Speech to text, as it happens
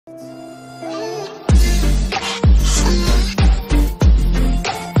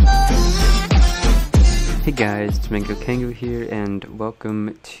Hey guys, it's Mango Kango here, and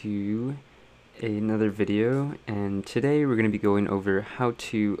welcome to another video. And today we're going to be going over how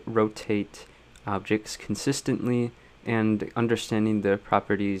to rotate objects consistently and understanding the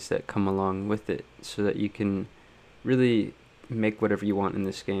properties that come along with it, so that you can really make whatever you want in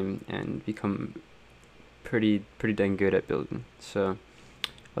this game and become pretty dang good at building. So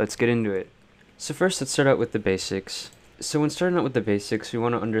let's get into it. So first, let's start out with the basics. So when starting out with the basics, we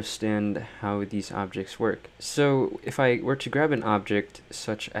want to understand how these objects work. So if I were to grab an object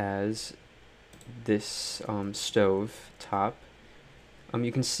such as this stove top,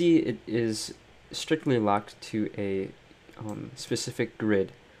 you can see it is strictly locked to a specific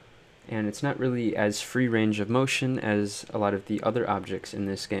grid, and it's not really as free range of motion as a lot of the other objects in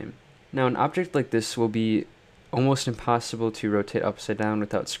this game. Now, an object like this will be almost impossible to rotate upside down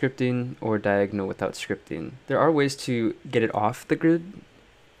without scripting, or diagonal without scripting. There are ways to get it off the grid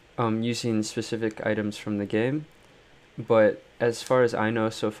using specific items from the game, but as far as I know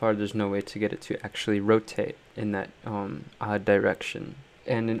so far, there's no way to get it to actually rotate in that odd direction.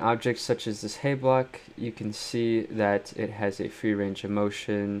 And in objects such as this hay block, you can see that it has a free range of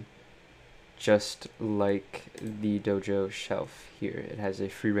motion, just like the dojo shelf here. It has a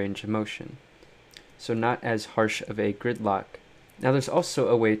free range of motion, so not as harsh of a grid lock. Now there's also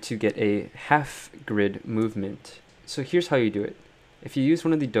a way to get a half grid movement. So here's how you do it. If you use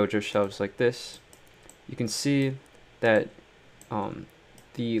one of the dojo shelves like this, you can see that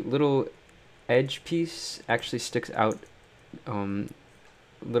the little edge piece actually sticks out a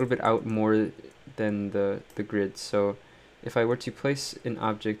little bit out more than the grid. So if I were to place an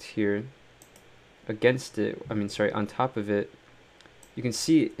object here against it, on top of it, you can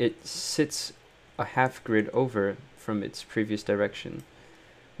see it sits a half grid over from its previous direction,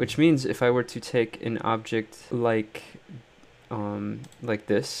 which means if I were to take an object like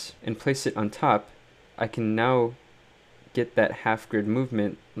this and place it on top, I can now get that half grid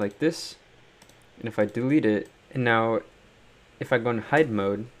movement like this. And if I delete it, and now if I go in hide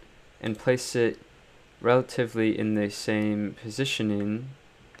mode and place it relatively in the same positioning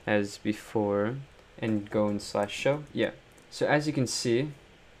as before and go in /show, so as you can see,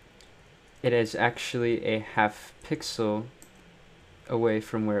 it is actually a half pixel away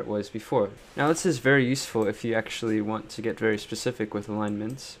from where it was before. Now this is very useful if you actually want to get very specific with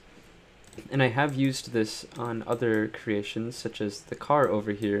alignments. And I have used this on other creations, such as the car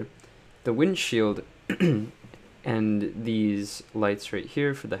over here, the windshield, and these lights right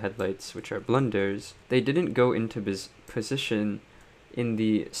here for the headlights, which are blenders. They didn't go into position in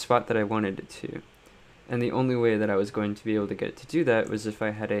the spot that I wanted it to. And the only way that I was going to be able to get it to do that was if I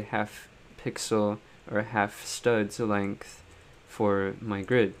had a half pixel or a half stud's length for my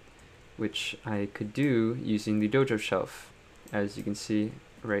grid, which I could do using the dojo shelf, as you can see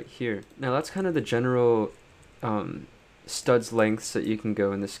right here. Now that's kind of the general studs lengths that you can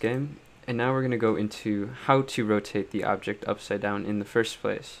go in this game, and now we're going to go into how to rotate the object upside down in the first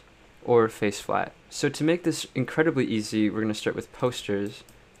place, or face flat. So to make this incredibly easy, we're going to start with posters.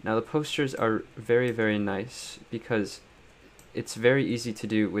 Now the posters are very nice because it's very easy to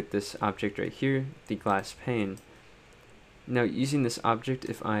do with this object right here, the glass pane. Now using this object,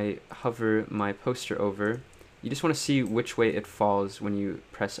 if I hover my poster over, you just want to see which way it falls when you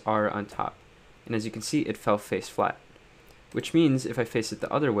press R on top. And as you can see, it fell face flat, which means if I face it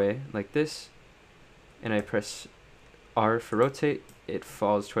the other way, like this, and I press R for rotate, it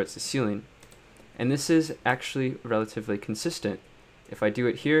falls towards the ceiling. And this is actually relatively consistent. If I do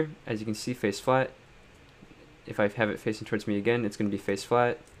it here, as you can see, face flat. If I have it facing towards me again, it's going to be face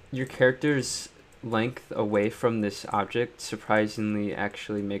flat. Your character's length away from this object surprisingly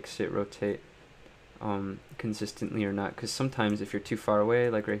actually makes it rotate consistently or not, because sometimes if you're too far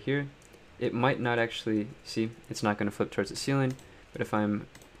away, like right here, it might not actually, see, it's not going to flip towards the ceiling. But if I'm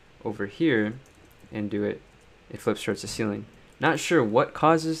over here and do it, it flips towards the ceiling. Not sure what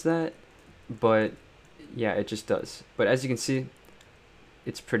causes that, but yeah, it just does. But as you can see,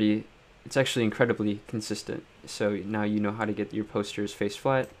 it's actually incredibly consistent. So now you know how to get your posters face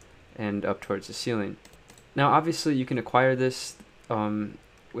flat and up towards the ceiling. Now obviously you can acquire this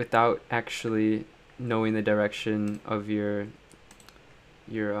without actually knowing the direction of your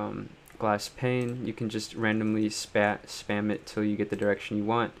glass pane. You can just randomly spam it till you get the direction you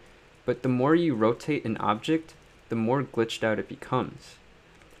want. But the more you rotate an object, the more glitched out it becomes.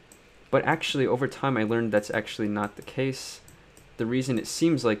 But actually over time I learned that's actually not the case. The reason it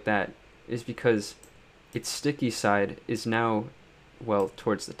seems like that is because its sticky side is now, well,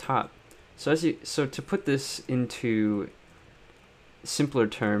 towards the top. So to put this into simpler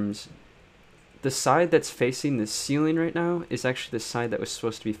terms, the side that's facing the ceiling right now is actually the side that was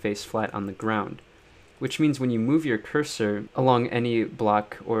supposed to be face flat on the ground. which means when you move your cursor along any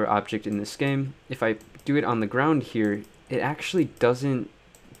block or object in this game, if I do it on the ground here, it actually doesn't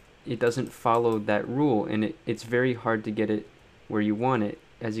follow that rule, and it's very hard to get it where you want it.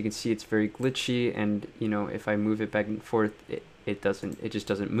 As you can see, it's very glitchy, and if I move it back and forth, it just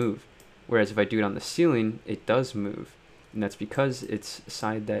doesn't move. Whereas if I do it on the ceiling, it does move, and that's because its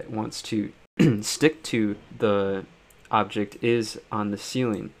side that wants to stick to the object is on the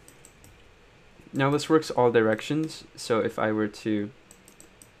ceiling. Now this works all directions, so if I were to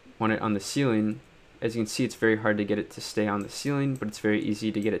want it on the ceiling, as you can see, it's very hard to get it to stay on the ceiling, but it's very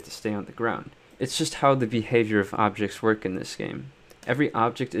easy to get it to stay on the ground. It's just how the behavior of objects work in this game. Every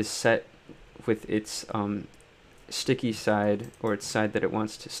object is set with its sticky side, or its side that it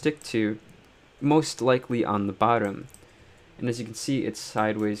wants to stick to, most likely on the bottom. And as you can see, it's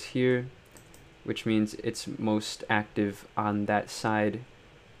sideways here, which means it's most active on that side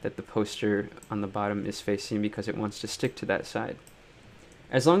that the poster on the bottom is facing, because it wants to stick to that side.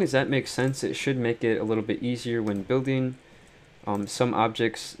 As long as that makes sense, it should make it a little bit easier when building. Some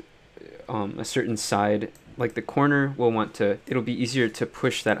objects, a certain side, like the corner, it'll be easier to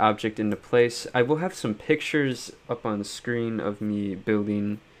push that object into place. I will have some pictures up on the screen of me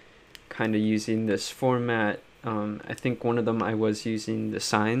building, kind of using this format. I think one of them I was using the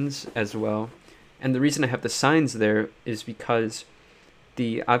signs as well. And the reason I have the signs there is because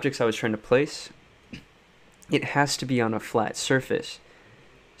the objects I was trying to place, it has to be on a flat surface.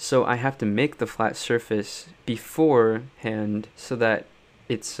 So I have to make the flat surface beforehand so that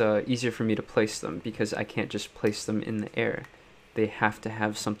it's easier for me to place them, because I can't just place them in the air. They have to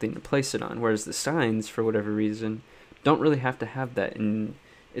have something to place it on, whereas the signs, for whatever reason, don't really have to have that, and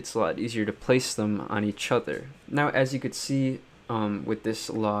it's a lot easier to place them on each other. Now, as you could see with this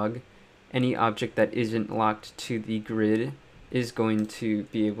log, any object that isn't locked to the grid is going to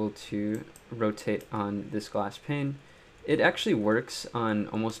be able to rotate on this glass pane. It actually works on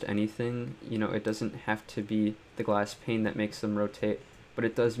almost anything. It doesn't have to be the glass pane that makes them rotate, but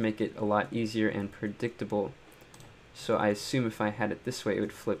it does make it a lot easier and predictable. So I assume if I had it this way, it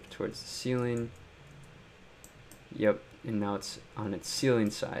would flip towards the ceiling. Yep, and now it's on its ceiling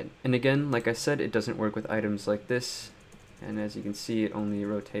side. And again, like I said, it doesn't work with items like this. And as you can see, it only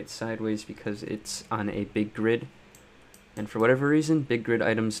rotates sideways because it's on a big grid. And for whatever reason, big grid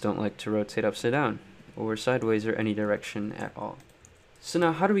items don't like to rotate upside down, or sideways, or any direction at all. So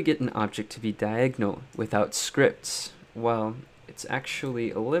now, how do we get an object to be diagonal without scripts? Well, it's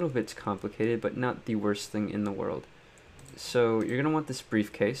actually a little bit complicated, but not the worst thing in the world. So you're going to want this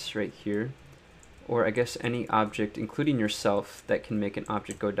briefcase right here, or I guess any object, including yourself, that can make an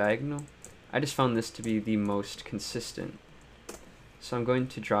object go diagonal. I just found this to be the most consistent. So I'm going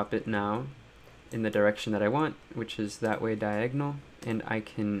to drop it now in the direction that I want, which is that way diagonal, and I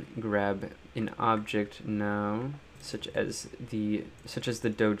can grab an object now, such as the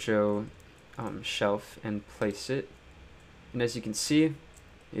dojo shelf, and place it. And as you can see,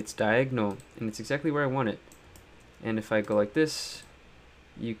 it's diagonal, and it's exactly where I want it. And if I go like this,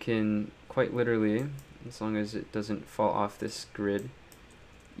 you can quite literally, as long as it doesn't fall off this grid,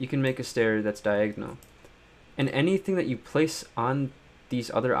 you can make a stair that's diagonal. And anything that you place on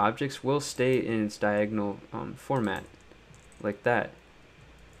these other objects will stay in its diagonal format, like that.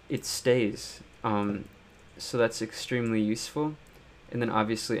 It stays. So that's extremely useful. And then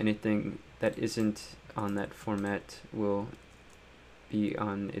obviously anything that isn't on that format will be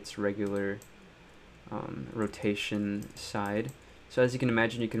on its regular rotation side. So as you can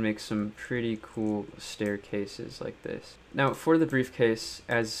imagine, you can make some pretty cool staircases like this. Now for the briefcase,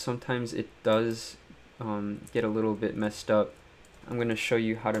 as sometimes it does get a little bit messed up, I'm going to show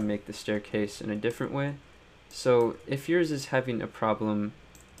you how to make the staircase in a different way. So if yours is having a problem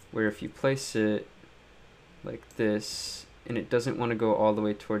where if you place it like this, and it doesn't want to go all the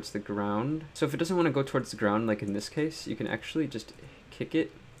way towards the ground. So if it doesn't want to go towards the ground, like in this case, you can actually just kick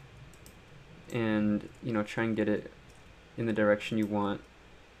it and, try and get it in the direction you want.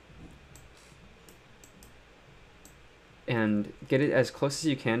 And get it as close as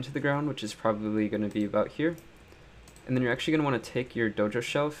you can to the ground, which is probably going to be about here. And then you're actually going to want to take your dojo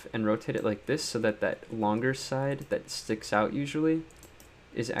shelf and rotate it like this, so that that longer side that sticks out usually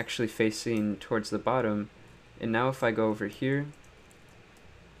is actually facing towards the bottom. And now if I go over here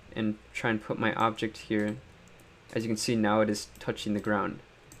and try and put my object here, as you can see, now it is touching the ground.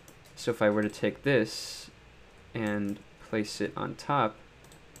 So if I were to take this and place it on top,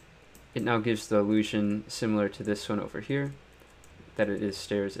 it now gives the illusion, similar to this one over here, that it is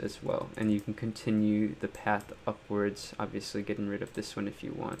stairs as well. And you can continue the path upwards, obviously getting rid of this one if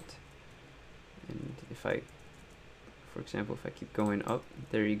you want. And if I, for example, if I keep going up,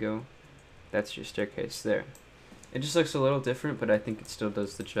 there you go. that's your staircase there. It just looks a little different, but I think it still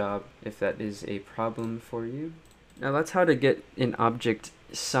does the job if that is a problem for you. Now that's how to get an object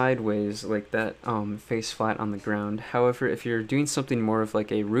sideways like that, face flat on the ground. However, if you're doing something more of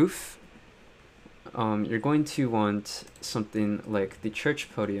like a roof, you're going to want something like the church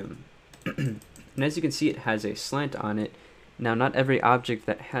podium. And as you can see, it has a slant on it. Now, not every object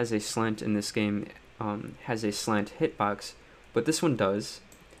that has a slant in this game has a slant hitbox, but this one does.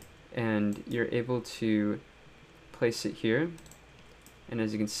 And you're able to place it here. And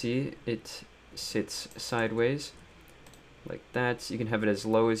as you can see, it sits sideways like that. You can have it as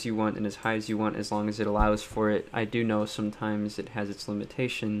low as you want and as high as you want as long as it allows for it. I do know sometimes it has its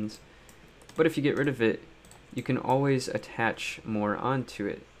limitations, but if you get rid of it, you can always attach more onto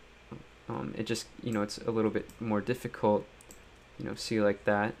it. It just, it's a little bit more difficult, see like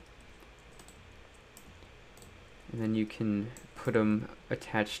that. And then you can put them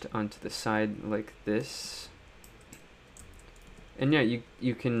attached onto the side like this. And yeah,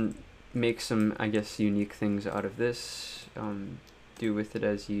 you can make some, I guess, unique things out of this. Do with it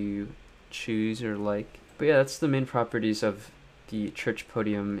as you choose or like. But yeah, that's the main properties of the church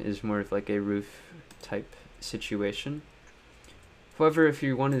podium, is more of like a roof type situation. However, if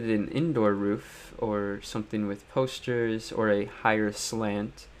you wanted an indoor roof or something with posters or a higher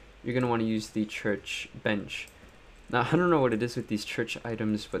slant, you're going to want to use the church bench. Now, I don't know what it is with these church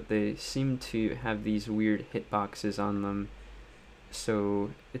items, but they seem to have these weird hitboxes on them.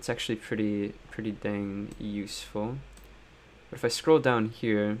 So it's actually pretty dang useful. But if I scroll down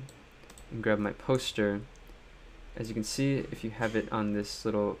here and grab my poster, as you can see, if you have it on this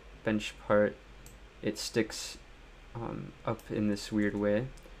little bench part, it sticks up in this weird way.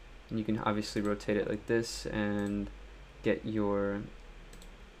 And you can obviously rotate it like this and get your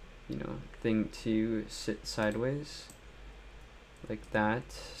thing to sit sideways like that.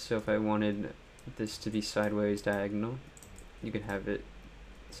 So if I wanted this to be sideways diagonal, you could have it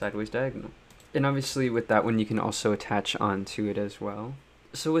sideways diagonal. And obviously with that one you can also attach onto it as well.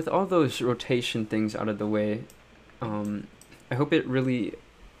 So with all those rotation things out of the way, I hope it really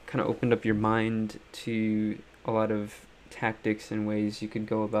kind of opened up your mind to a lot of tactics and ways you could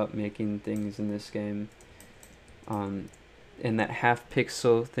go about making things in this game. And that half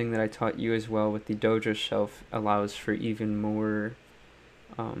pixel thing that I taught you as well with the dojo shelf allows for even more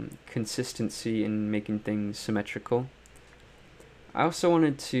consistency in making things symmetrical. I also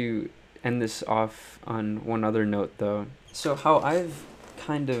wanted to end this off on one other note though. So how I've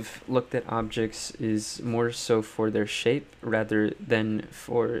kind of looked at objects is more so for their shape rather than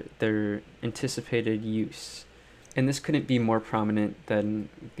for their anticipated use. And this couldn't be more prominent than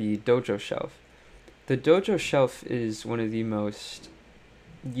the dojo shelf. The dojo shelf is one of the most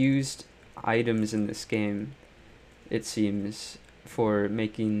used items in this game, it seems, for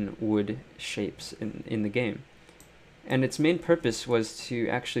making wood shapes in the game. And its main purpose was to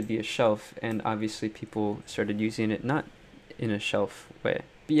actually be a shelf, and obviously people started using it not in a shelf way.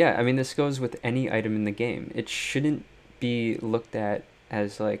 But yeah, I mean, this goes with any item in the game. It shouldn't be looked at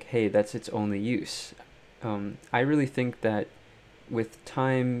as like, hey, that's its only use. I really think that with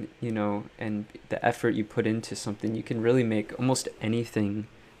time, and the effort you put into something, you can really make almost anything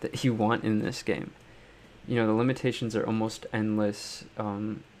that you want in this game. The limitations are almost endless.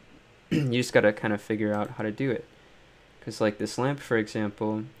 You just gotta kind of figure out how to do it. Because like this lamp, for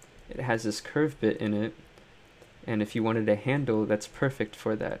example, it has this curve bit in it, and if you wanted a handle, that's perfect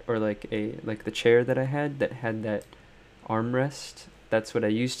for that. Or like the chair that I had that had that armrest, that's what I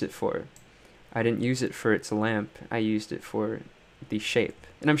used it for. I didn't use it for its lamp, I used it for the shape.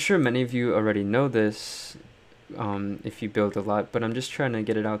 And I'm sure many of you already know this if you build a lot, but I'm just trying to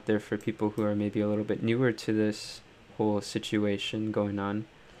get it out there for people who are maybe a little bit newer to this whole situation going on.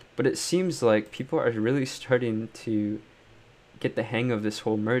 But it seems like people are really starting to get the hang of this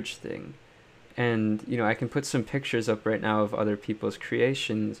whole merge thing. And, I can put some pictures up right now of other people's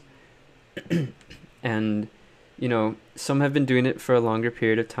creations. And, some have been doing it for a longer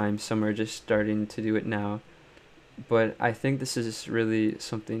period of time. Some are just starting to do it now. But I think this is really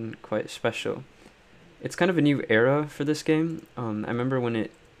something quite special. It's kind of a new era for this game. I remember when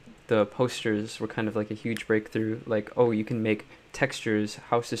the posters were kind of like a huge breakthrough. Like, oh, you can make textures.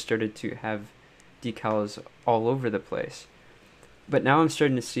 Houses started to have decals all over the place. But now I'm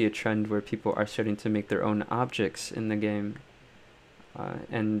starting to see a trend where people are starting to make their own objects in the game.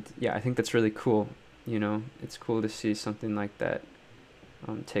 And yeah, I think that's really cool. It's cool to see something like that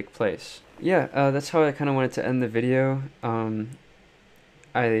take place. Yeah, that's how I kind of wanted to end the video.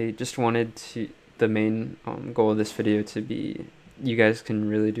 I just wanted the main goal of this video to be, you guys can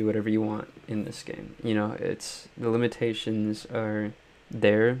really do whatever you want in this game. The limitations are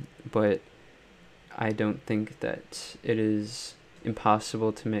there, but I don't think that it is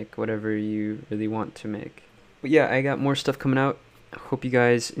impossible to make whatever you really want to make. But yeah, I got more stuff coming out. Hope you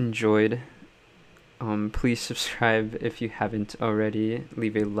guys enjoyed. Please subscribe if you haven't already.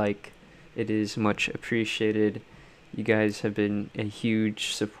 Leave a like. It is much appreciated. You guys have been a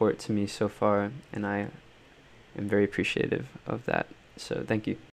huge support to me so far, and I am very appreciative of that. So thank you.